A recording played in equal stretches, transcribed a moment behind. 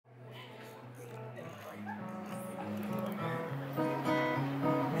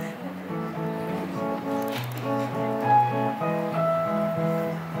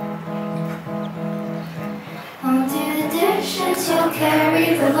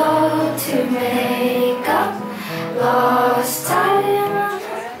carry the load to make up lost time.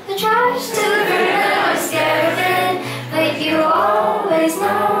 The trash to the curb, I'm scared of it, but you always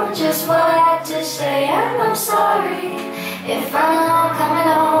know just what to say. And I'm sorry if I'm coming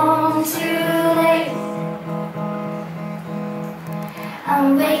home too late.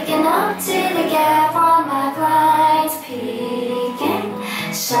 I'm waking up to the gap on my blinds peeking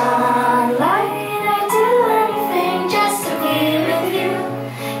sunlight. I'd do anything just to be with you,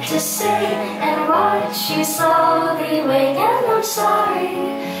 to sit and watch you slowly wake. And I'm sorry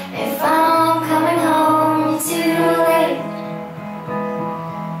if I'm coming home too late.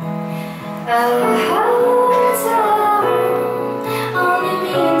 Hotel room only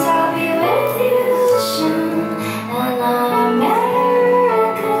means I'll be with you soon, and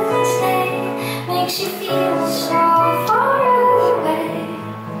America's Day makes you feel so far away.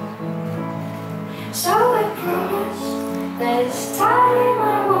 So I promise this time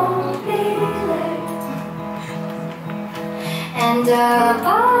I won't be late. And a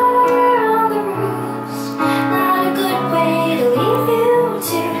bar on the roof's not a good way to leave you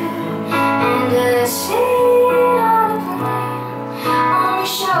to. And a scene on a plane only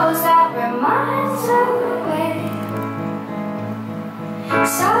shows that we're miles away.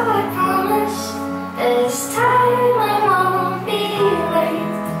 So I promise this time I won't be late.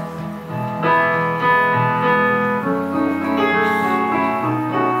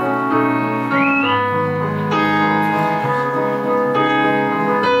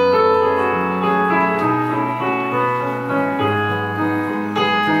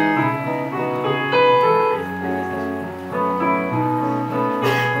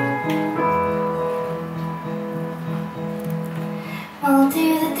 We'll do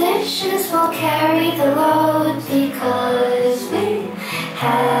the dishes, we'll carry the load, because we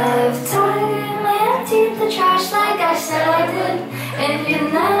have time. I emptied the trash like I said I would, and you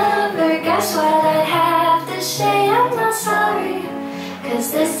never guess what I'd have to say. I'm not sorry,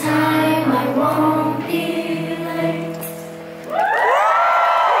 'cause this time I won't be